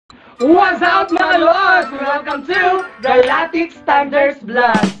What's up mga Lods? Welcome to Galactic Standards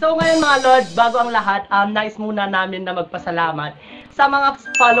Vlog. So ngayon mga Lods, bago ang lahat, nais muna namin na magpasalamat sa mga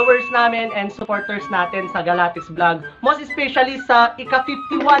followers namin and supporters natin sa Galactic Vlog. Most especially sa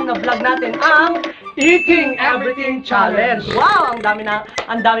ika-51 na vlog natin, ang Eating Everything Challenge. Wow!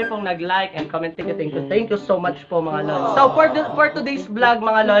 Ang dami pong nag-like and comment. Thank you so much po mga Lods. So for today's vlog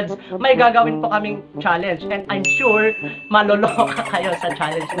mga Lods, may gagawin po kaming challenge and I'm sure maloloka kayo sa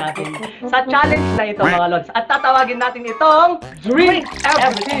challenge natin. Sa challenge na ito mga Lods. At tatawagin natin itong Drink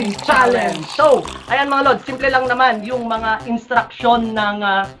Everything Challenge. So, ayan mga Lods, simple lang naman yung mga instruction ng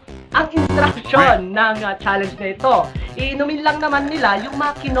challenge na ito. Iinumin lang naman nila yung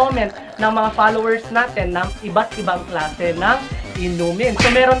mga kinoment ng mga followers natin ng iba't ibang klase ng inumin. So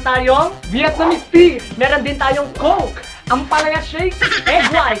meron tayong Vietnamese tea, meron din tayong Coke, ampalaya shake,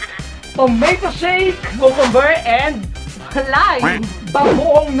 egg white, tomato shake, cucumber, and lime.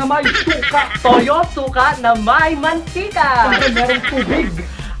 Bagoong na may suka. Toyo suka na may mantika. Meron tubig.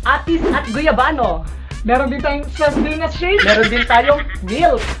 Atis at guyabano. Meron din tayong sardinas shake. Meron din tayong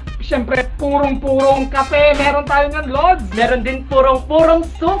milk. Siyempre, purong-purong kape. Meron tayo ng Lods. Meron din purong-purong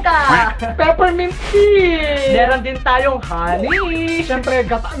suka. Peppermint tea. Meron din tayong honey. Siyempre,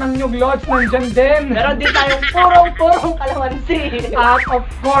 gata ng nyug Lods nandyan din. Meron din tayong purong-purong kalamansi. At of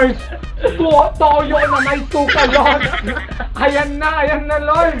course, toyo na may suka Lods. Ayan na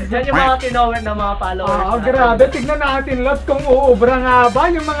Lods. Yan yung mga kinoment ng mga followers. Grabe. Tignan natin Lods kung uubra nga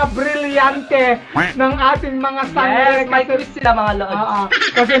ba yung mga brilyante ng ating mga sangre. Yes, may quiz sila mga Lods.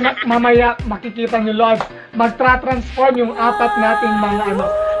 Kasi mamaya makikita nyo Lods, magtra-transform yung apat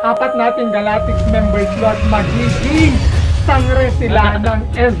nating Galactic members Lods, magiging sangre sila ng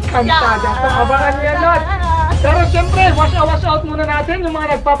Encantadia. So abangan nyo yan Lods. Pero syempre, wash out muna natin yung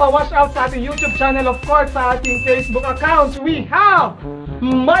mga nagpapa-wash out sa ating YouTube channel, of course, sa ating Facebook accounts. We have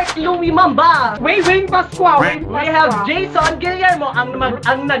Mark Louie Mamba, Wayne Pasqua, we have Jason Guillermo,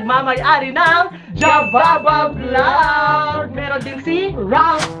 ang nagmamay-ari ng Jababa Vlog. Meron din si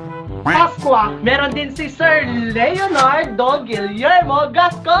Ralph Pasqua, meron din si Sir Leonardo Guillermo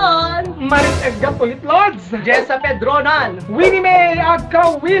Gascon, Maris Edgar ulit Lods, Jessa Pedronan, Winnie May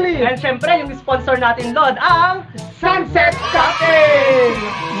Agka Willie, and syempre yung sponsor natin Lord, ang Sunset Cafe.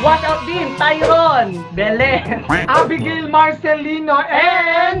 Watch out din Tyron Belen, Abigail Marcelino,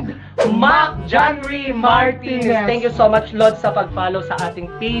 and Mac Janry Martinez. Thank you so much Lord sa pag-follow sa ating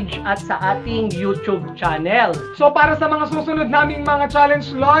page at sa ating YouTube channel. So para sa mga susunod naming mga challenge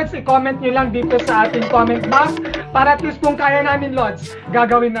Lods, i-comment nyo lang dito sa ating comment box para at least kung kaya namin Lods,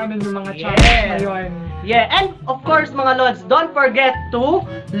 gagawin namin yung mga challenge ngayon. Yeah, and of course mga Lods, don't forget to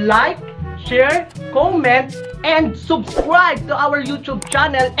like, share, comment, and subscribe to our YouTube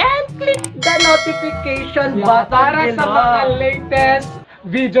channel and click the notification button para below. Sa mga latest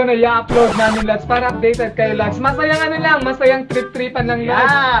video na i-upload namin Lods, para updated kayo Lods. Masayang trip-tripan lang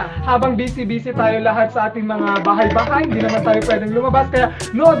Lods. Habang busy tayo lahat sa ating mga bahay-bahay, hindi naman tayo pwedeng lumabas, kaya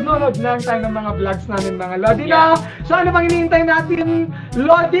nood lang tayo ng mga vlogs namin mga Lodi na. So ano bang hinihintay natin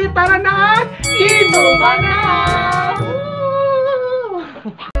Lodi? Tara na! Inuman na!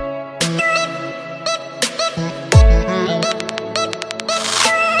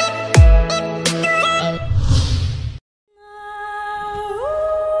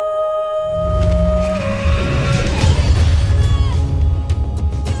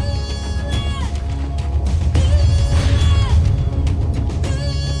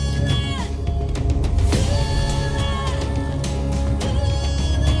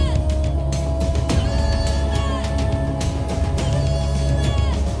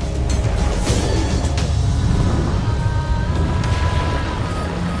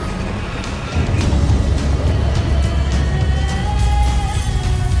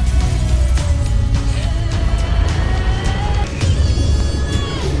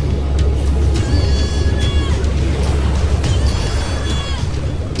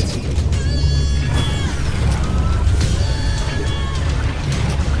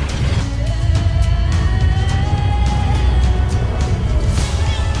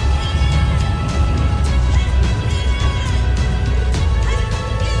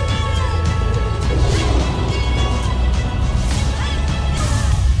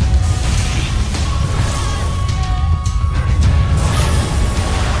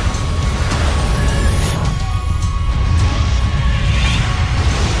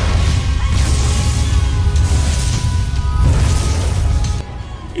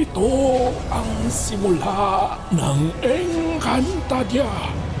 Ito ang simula ng Encantadia.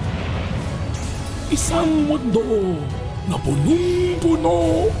 Isang mundo na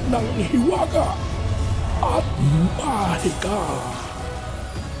punong-puno ng hiwaga at mahika.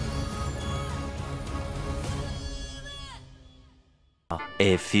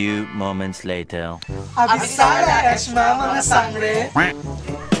 A few moments later. Abisala, Eshma, mga sangre.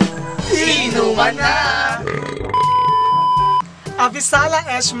 Inuman na! Abisala,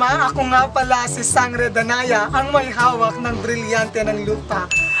 Eshma, ako nga pala si Sangre Danaya, ang may hawak ng brilyante ng lupa.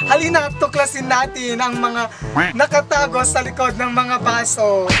 Halina, tuklasin natin ang mga nakatago sa likod ng mga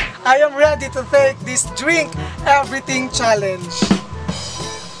baso. I am ready to take this drink everything challenge.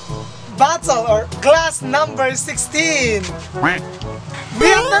 Bottle or glass number 16.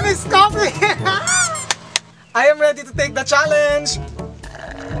 Vietnamese coffee! I am ready to take the challenge.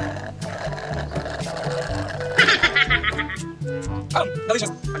 Delicious.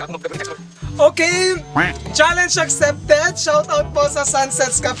 Okay, challenge accepted. Shout out po sa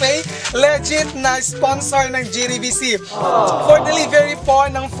Sunsets Cafe, legit na sponsor ng GTVC. For delivery po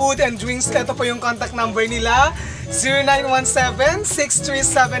ng food and drinks, ito po yung contact number nila,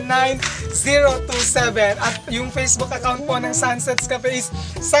 0917-6379-027. At yung Facebook account po ng Sunsets Cafe is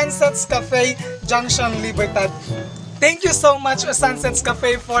Sunsets Cafe Junction Libertad. Thank you so much, Sunsets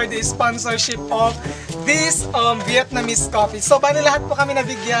Cafe, for the sponsorship of this Vietnamese coffee. So, bali lahat po kami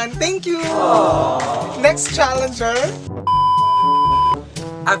nabigyan. Thank you! Next challenger.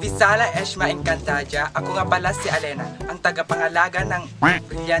 Abisala, Eshma, Encantadia. Ako nga pala si Alena, ang tagapangalaga ng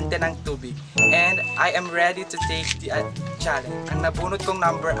brilyante ng tubig. And I am ready to take the challenge. Ang nabunot kong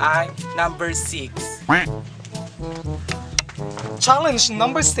number ay number 6. Challenge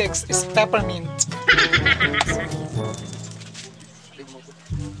number 6 is peppermint.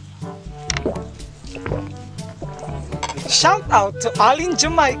 Shout out to Alin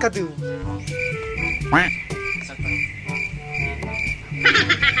Jamaica Du.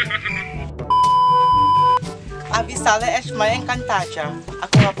 Abisala, Eshma, Encantadia.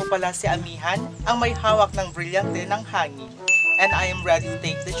 Ako nga po pala si Amihan, ang may hawak ng brilyante ng hangin. And I am ready to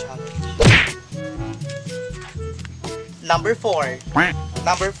take the challenge. Number 4.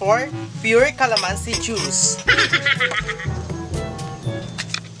 Number 4, pure calamansi juice.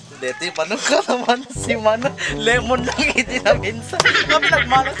 Dito, paano calamansi man? Lemon lang itinaminsa. Kami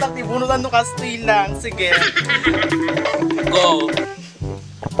nagmalas lang, tibunutan nung kastoy lang. Sige. Go.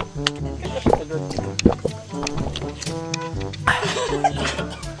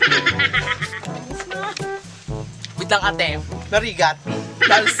 Wait lang ate. Narigat.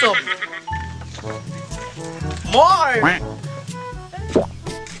 Dalsom. More!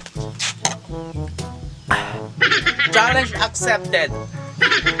 Challenge accepted.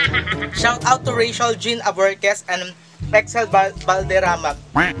 Shout out to Rachel Jean Aborquez and Excel Valderrama.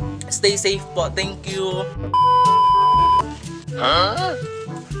 Stay safe po. Thank you.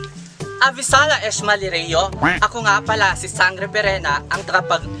 Abisala, Eshma Lireo. Ako nga pala si Sangre PIRENA, ang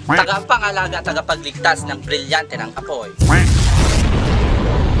tagapangalaga at tagapagligtas ng brilyante ng apoy.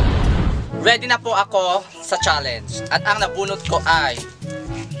 Ready na po ako sa challenge. At ang nabunot ko ay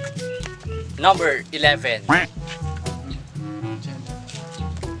number 11.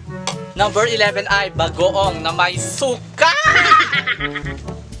 Number 11 ay bagoong na may suka!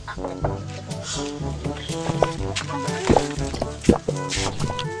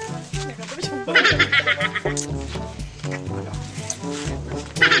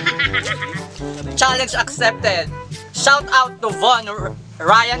 Challenge accepted. Shout out to Von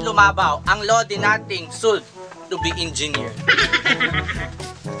Ryan Lumabaw, ang lodi nating soon to be engineer.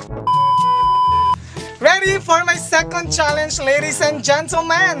 Ready for my second challenge, ladies and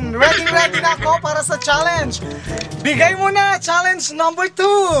gentlemen. Ready na ako para sa challenge. Bigay mo na challenge number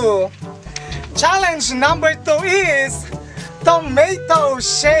 2. Challenge number 2 is tomato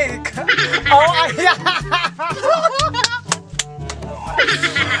shake. Oh, ayan.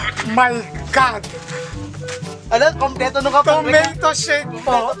 My God. Ano, kompleto nung kapag Tomato shake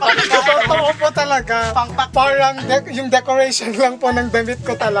po. Totoo po talaga. Parang yung decoration lang po ng damit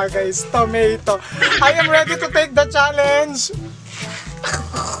ko talaga is tomato. I am ready to take the challenge.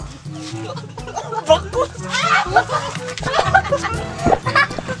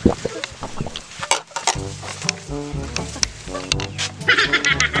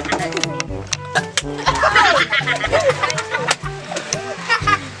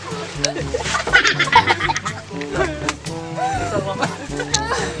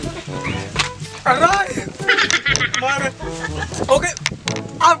 Aray! Okay.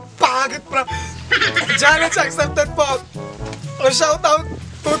 Ang pagit pra. Challenge accepted po. Shout out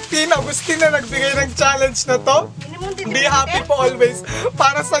to Tina Agustin na nagbigay ng challenge na to. Be happy po always.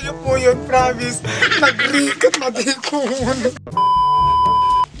 Para sa'yo po yun, promise. Nag-rikat madikon.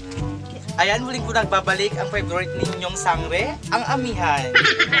 Ayan, muling po nagbabalik ang favorite ninyong sangre, ang amihan.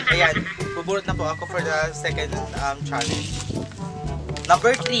 Ayan, bubulot na po ako for the second challenge.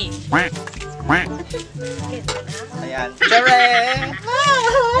 Number 3. Ayan. Charing!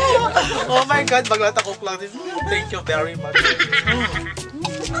 Oh my God, maglatakok lang din. Thank you very much.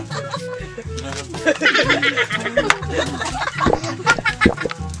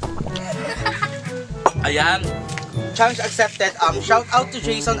 Ayan. Challenge accepted. Shout out to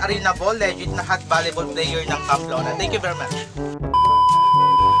Jason Arinabol, legit na hot volleyball player ng Pamplona. Thank you very much.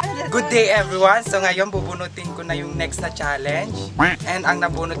 Good day everyone! So ngayon bubunutin ko na yung next na challenge. And ang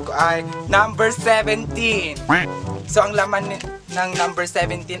nabunot ko ay number 17. So ang laman ng number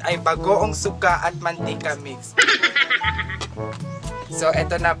 17 ay bagoong suka at mantika mix. So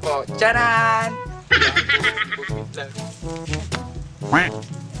eto na po. Charan!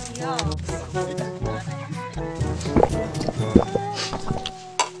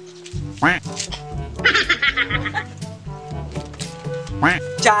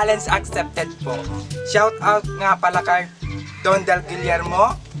 Challenge accepted po. Shout out nga pala kay Don Del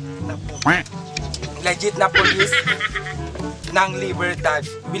Guillermo, legit na police ng Libertad.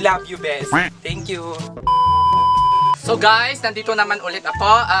 We love you best. Thank you. So guys, nandito naman ulit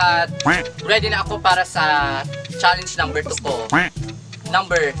ako at ready na ako para sa challenge number 2 ko.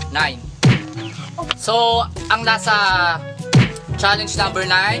 Number 9. So, ang nasa challenge number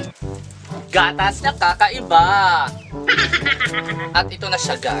 9, gatas na kakaiba. At ito na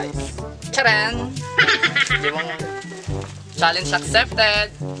siya guys. Charan! Yung challenge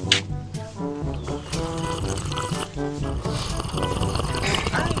accepted.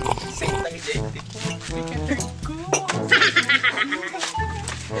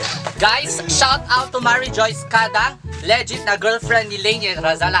 Guys, shout out to Mary Joyce Kadang, legit na girlfriend ni Lainey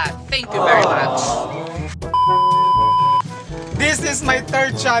Razalan. Thank you very much. This is my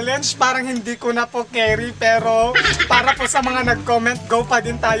third challenge. Parang hindi ko na po carry, pero para po sa mga nag-comment, go pa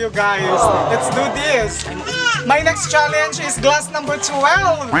din tayo guys. Let's do this. My next challenge is glass number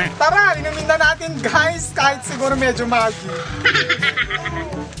 12. Tara, inumin na natin guys, kahit siguro medyo magi.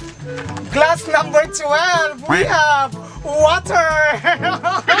 Glass number 12, we have water.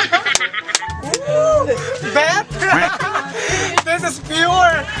 Bet? This is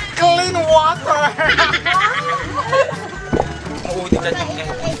pure, clean water. Muudi ka ng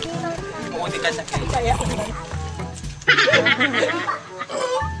cake. Muudi ka sa cake.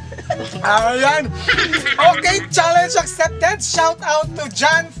 Ayan. Okay, challenge accepted. Shout out to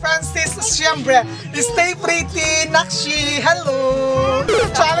John Francis Siembre. Stay pretty, Nakshi. Hello.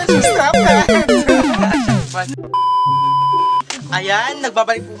 Challenge accepted. Ayan,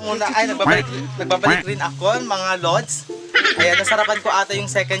 nagbabalik po muna. Ay, nagbabalik rin ako, mga lods. Ayan, nasarapan ko ata yung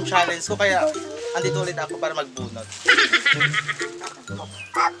second challenge ko, kaya andito ulit ako para magbunot.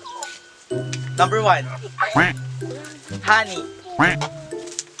 Number 1. Honey.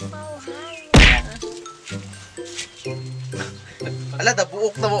 Ala,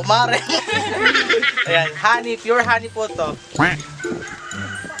 nabuok na mo, mare. Ayan, honey, pure honey po to.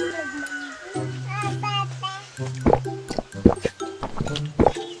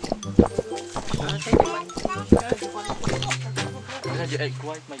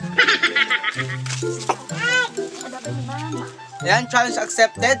 Ayan, challenge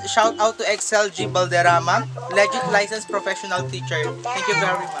accepted. Shout out to XLG Balderrama, legit licensed professional teacher. Thank you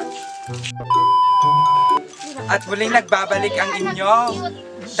very much. At muling nagbabalik ang inyong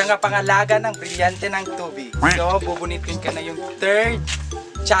tagapangalaga ng brilyante ng tubig. So, bubunitin ka na yung third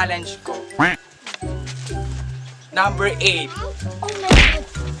challenge ko. Number 8.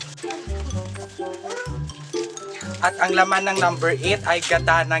 At ang laman ng number 8 ay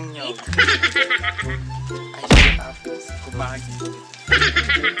gatanang nyo. Ay, tapos kumagi.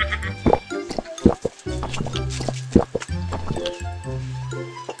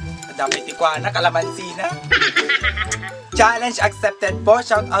 Dapat tikwana, kalamansi na. Challenge accepted po.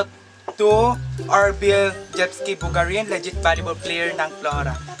 Shout out to Orville Jepski Bugarin, legit volleyball player ng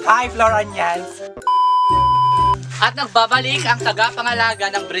Flora. Hi, Floranians! At nagbabalik ang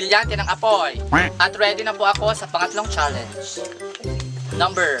tagapangalaga ng brilyante ng apoy. At ready na po ako sa pangatlong challenge.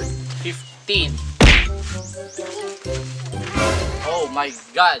 Number 15. Oh my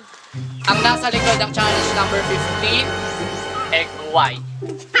God! Ang nasa likod ng challenge number 15, egg white.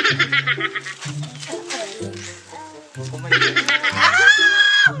 Oh my God.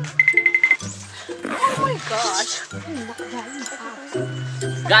 Oh my gosh!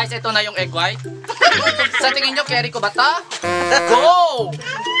 Guys, ito na yung egg white. Sa tingin nyo, carry ko ba ta? Go!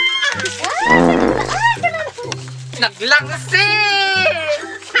 Naglangsi!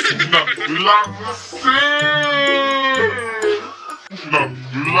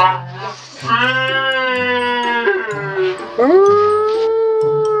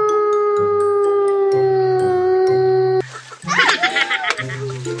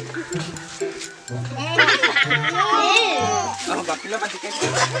 Ako ba? Pila mati kayo?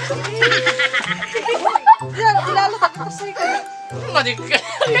 Ilalatak ko sa'yo ka. Madik ka.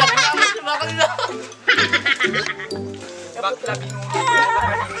 Bakit nila? Bakla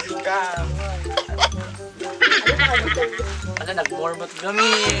binunod ka. Ala, nag-warmot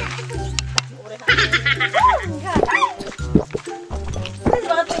kami.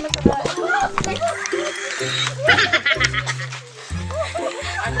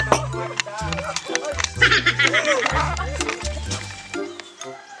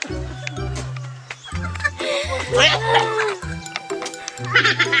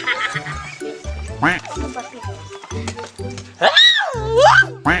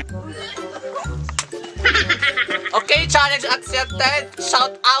 Okay, challenge accepted.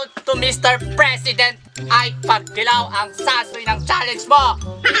 Shout out to Mr. President. Ay pagdilaw ang sasoy ng challenge mo.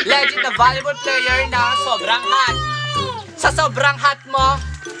 Legit na valuable player na sobrang hot. Sa sobrang hot mo,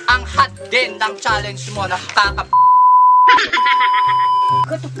 ang hot din ng challenge mo.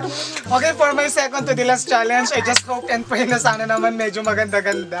 Okay, for my second to the last challenge, I just hope and pray na sana naman medyo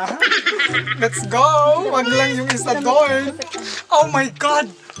maganda-ganda. Let's go! Wag lang yung isa doon. Oh my God!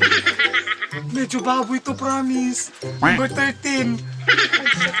 Medyo baboy to, promise. Number 13.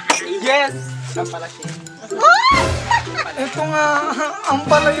 Yes! Ito nga, ang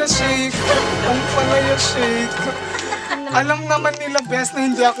palaya shake. Ang palaya shake. Alam naman nila best na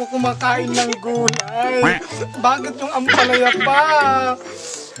hindi ako kumakain ng gulay. Bakit yung ampalaya pa?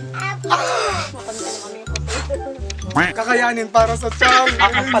 Kakayanin para sa challenge.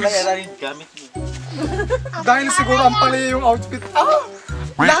 Ang palaya na rin gamit mo. Dahil siguro ampalaya yung outfit.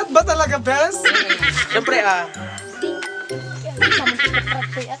 Lahat ba talaga best? Siyempre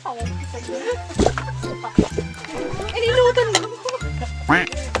Inilutan mo.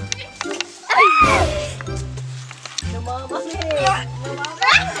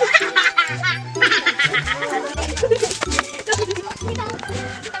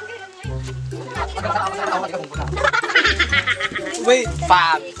 Wait,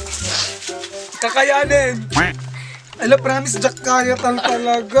 Fab. kakayanin. Ala, promise, Jack kaya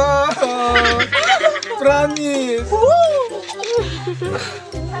talaga. Promise.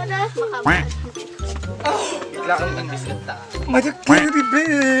 Bigla kami ng bisita. Madak carry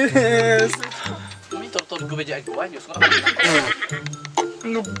best. May turtol ko ba dyan? Diyos ko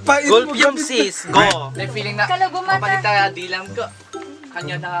Pait mo Golpium gamit. sis, go. may feeling na Kalagumata. kapalita dilam ko.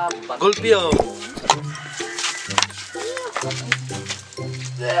 Kanya na bag. Golpium.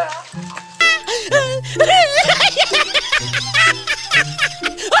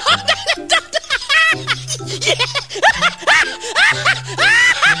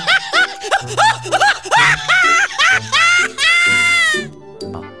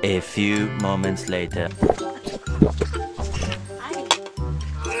 A few moments later.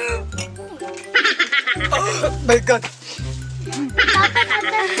 My God.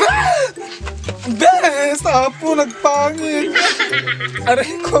 Best! Apo, nagpangit.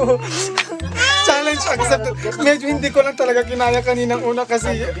 Aray ko. Challenge accepted. Medyo hindi ko lang talaga kinaya kaninang una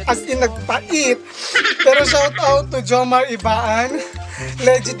kasi as in nagpait. Pero shout out to Jomar Ibaan,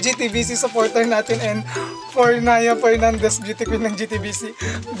 legit GTVC supporter natin, and for Naya Fernandez, beauty queen ng GTVC.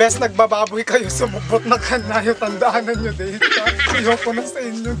 Best nagbababoy kayo, sumubot na kanayo, tandaanan nyo dito. Ayoko na sa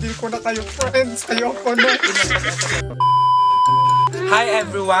inyo, di ko na kayo friends. Ayoko na. Hi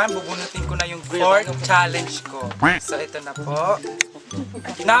everyone! Bubunutin ko na yung fourth challenge ko. So ito na po.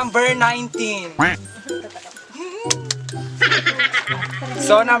 Number 19.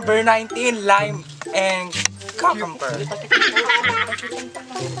 So number 19, lime and cucumber.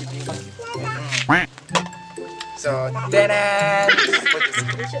 So, tanan!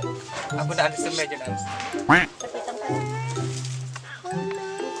 Ako na alis na medyo na alis.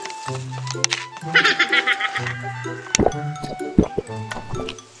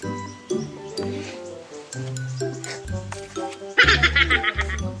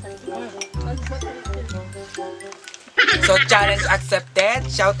 So, challenge accepted.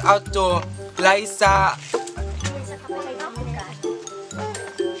 Shout out to Liza.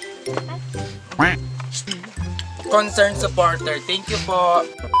 Concerned supporter. Thank you po.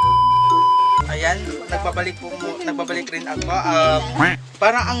 Ayan, nagbabalik rin ako.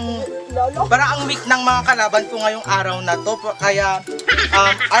 Parang ang weak ng mga kalaban ko ngayong araw na to. Kaya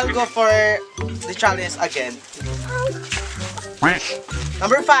I'll go for the challenge again.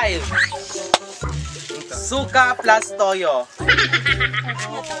 Number 5. Suka plus toyo.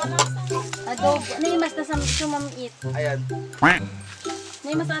 Adobo. Naimas na sa sumamit. Ayan.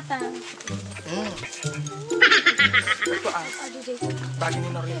 Naimas ata. Ito bagay ni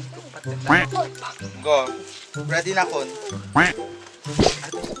Norin. Go. Ready na kon.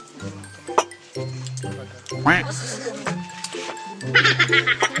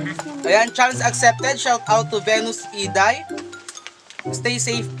 Ayan, challenge accepted. Shout out to Venus Iday. Stay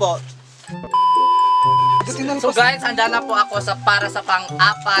safe po. So guys, handa na po ako para sa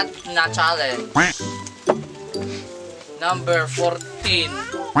pang-apat na challenge. Number 14.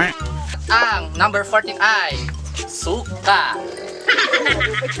 Ang number 14 ay suka.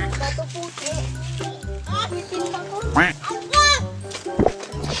 Bato puti. Putin pa ko.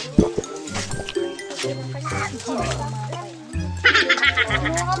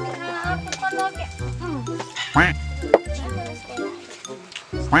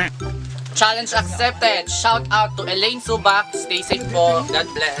 Challenge accepted. Shout out to Elaine Subak. Stay safe po. God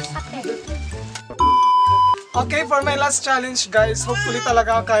bless. Okay, for my last challenge guys, hopefully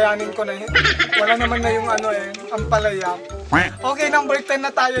talaga kayanin ko na yun. Wala naman na yung ang palaya. Okay, number 10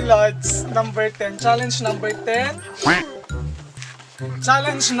 na tayo, Lods. Number 10. Challenge number 10.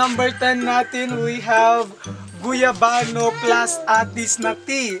 Challenge number 10 natin, we have guyabano plus atis na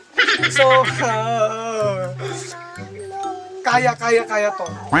tea. So, kaya to.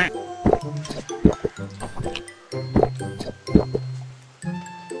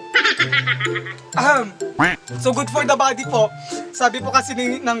 So good for the body po. Sabi po kasi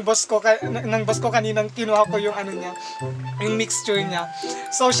ng boss ko kaninang kinuha ko yung yung mixture niya.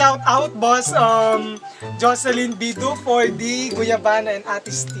 So shout out boss Jocelyn Bidu for the guyabana and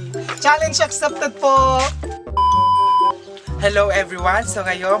atis tea. Challenge accepted po. Hello everyone! So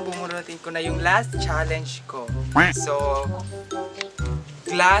ngayon, bumunutin ko na yung last challenge ko. So,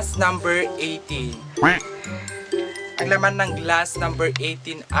 glass number 18. Ang laman ng glass number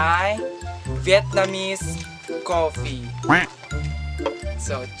 18 ay Vietnamese coffee.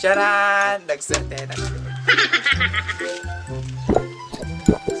 So, charan! Nagserte na yun.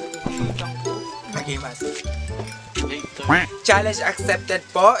 Nagimas. Challenge accepted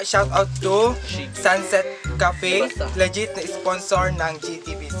po. Shout out to Sunset Cafe, legit na sponsor ng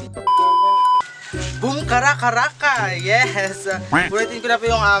GTVC. Boom! Karaka! Yes! Ulitin ko na po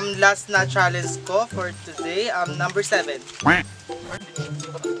yung last na challenge ko for today. Number 7.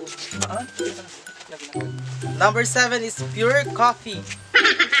 Number 7 is pure coffee.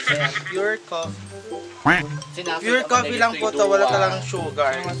 Ayan, pure coffee. Pure coffee lang po to, wala talang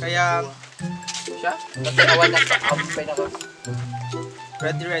sugar. Kaya, siya?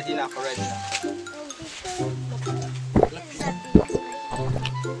 Ready na ako.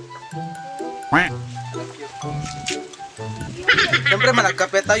 Siyempre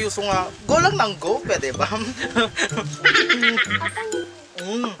managkape tayo, so nga, go lang ng go, pwede ba?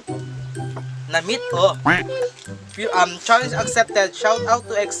 Na-meet, oh. Challenge accepted. Shout out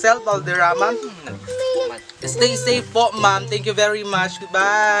to Excel Valderrama. Stay safe po, ma'am. Thank you very much.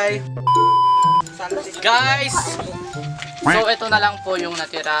 Goodbye. Guys, so ito na lang po yung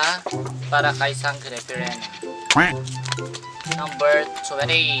natira para kay Sangre PIRENA. Number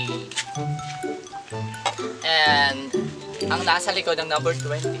 20. And ang nasa likod ng number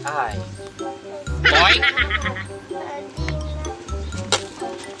 20 ay boing!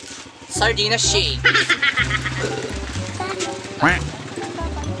 Sardina shake.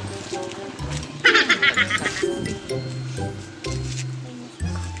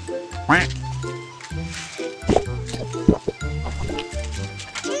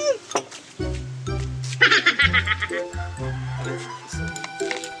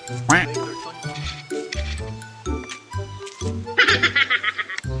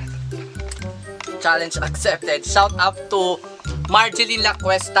 Challenge accepted. Shout out to Marjeline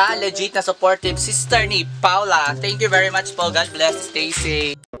Lacuesta, legit na supportive sister ni Paula. Thank you very much po. God bless. Stay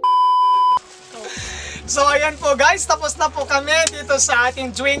safe. So ayan po guys, tapos na po kami dito sa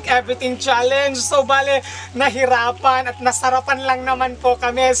ating Drink Everything Challenge. So bale, nahirapan at nasarapan lang naman po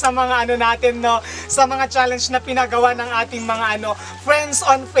kami sa mga natin, no, sa mga challenge na pinagawa ng ating mga friends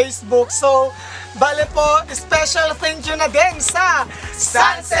on Facebook. So bale po, special thank you na din sa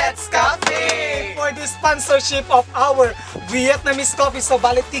Sunset's Cafe for the sponsorship of our Vietnamese coffee. So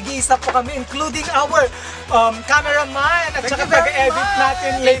bale, tig-isa po kami, including our cameraman at saka taga-edit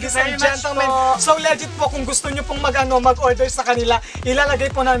natin, ladies and gentlemen. So legit po, kung gusto nyo pong mag-order sa kanila,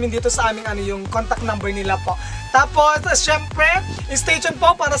 ilalagay po namin dito sa aming yung contact number nila po. Tapos, syempre, stay tuned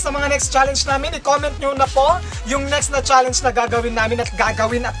po para sa mga next challenge namin. I-comment nyo na po yung next na challenge na gagawin namin at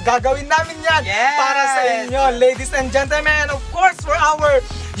gagawin namin yan para sa inyo, ladies and gentlemen. Of course, for our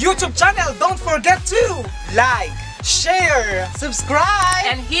YouTube channel, don't forget to like, share, subscribe,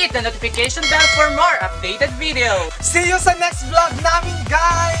 and hit the notification bell for more updated videos. See you sa next vlog namin,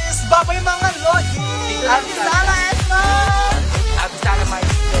 guys! Bye-bye mga Lodi! Abisala, Esmo! Abisala, my